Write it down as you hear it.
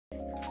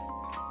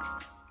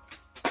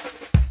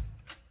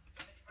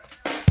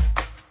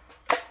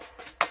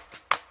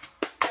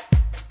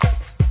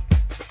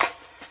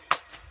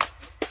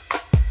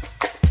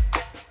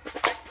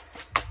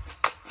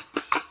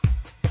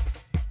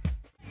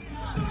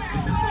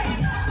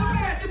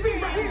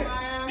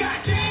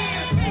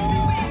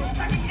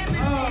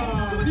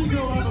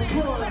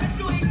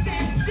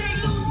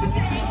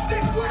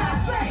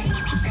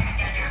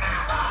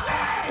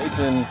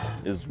Layton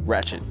is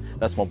Ratchet.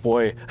 That's my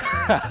boy.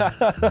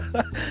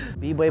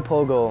 B-Boy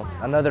Pogo,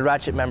 another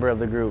Ratchet member of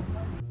the group.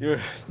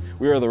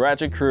 We are the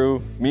Ratchet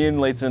crew, me and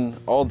Layton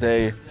all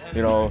day,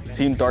 you know,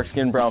 team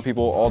dark-skinned brown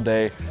people all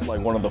day.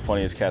 Like one of the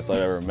funniest cats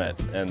I've ever met,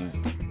 and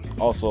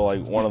also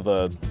like one of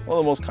the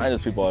most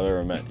kindest people I've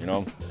ever met, you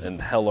know, and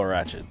hella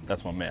Ratchet.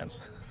 That's my man's.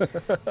 Hey,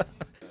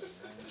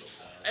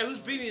 whose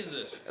beanie is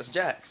this? That's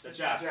Jack's. That's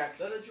Jack's.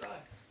 Let it dry.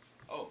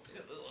 Oh.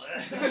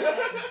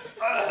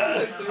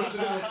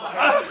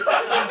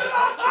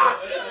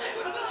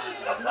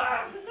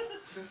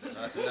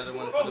 That's another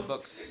one for the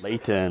books.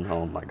 Layton,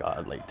 oh my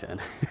God,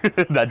 Layton.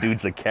 That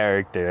dude's a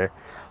character.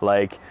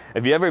 Like,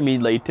 if you ever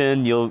meet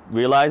Layton, you'll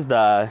realize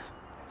that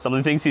some of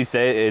the things he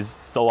say is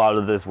so out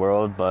of this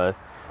world, but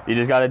you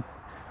just gotta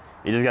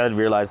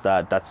realize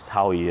that that's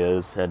how he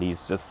is, and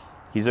he's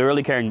a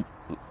really caring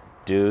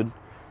dude,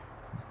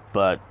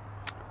 but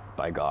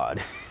by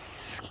God,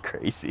 he's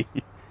crazy.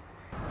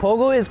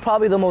 Pogo is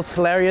probably the most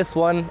hilarious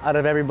one out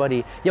of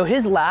everybody. Yo,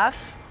 his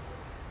laugh,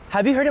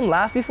 have you heard him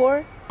laugh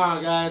before? Come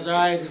on, guys, all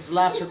right, this is the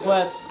last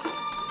request.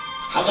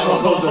 I got to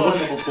close the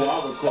window before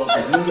I record,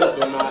 because New York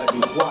don't know how to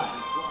be quiet.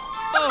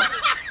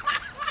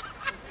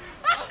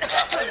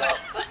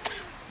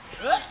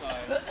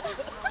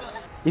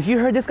 If you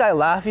heard this guy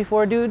laugh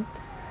before, dude,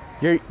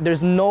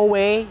 there's no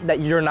way that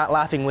you're not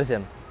laughing with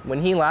him.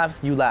 When he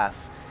laughs, you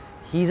laugh.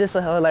 He's just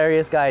a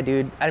hilarious guy,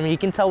 dude. I mean, you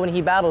can tell when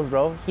he battles,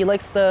 bro. He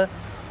likes to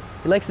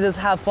just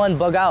have fun,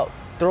 bug out,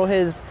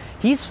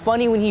 he's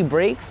funny when he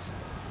breaks,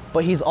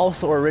 but he's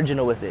also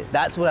original with it.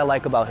 That's what I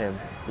like about him.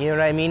 You know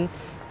what I mean?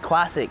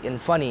 Classic and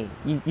funny.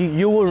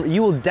 You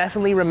will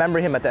definitely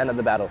remember him at the end of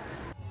the battle.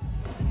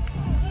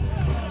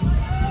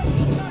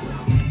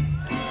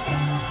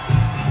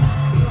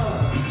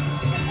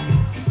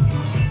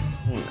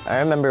 I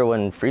remember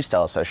when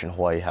freestyle session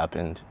Hawaii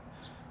happened,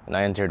 and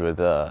I entered with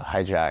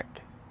Hijack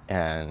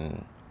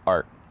and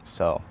Art.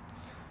 So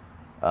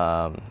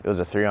it was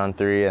a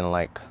 3-on-3, and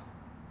like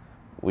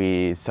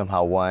we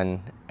somehow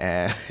won,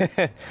 and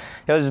it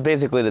was just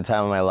basically the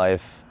time of my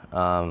life,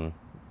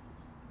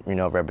 you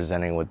know,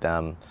 representing with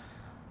them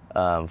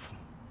at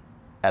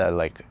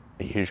a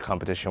huge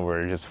competition where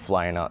we're just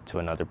flying out to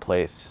another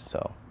place.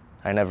 So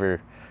I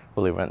never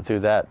really went through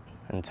that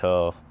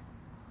until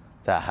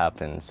that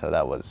happened, so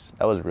that was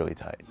really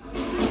tight.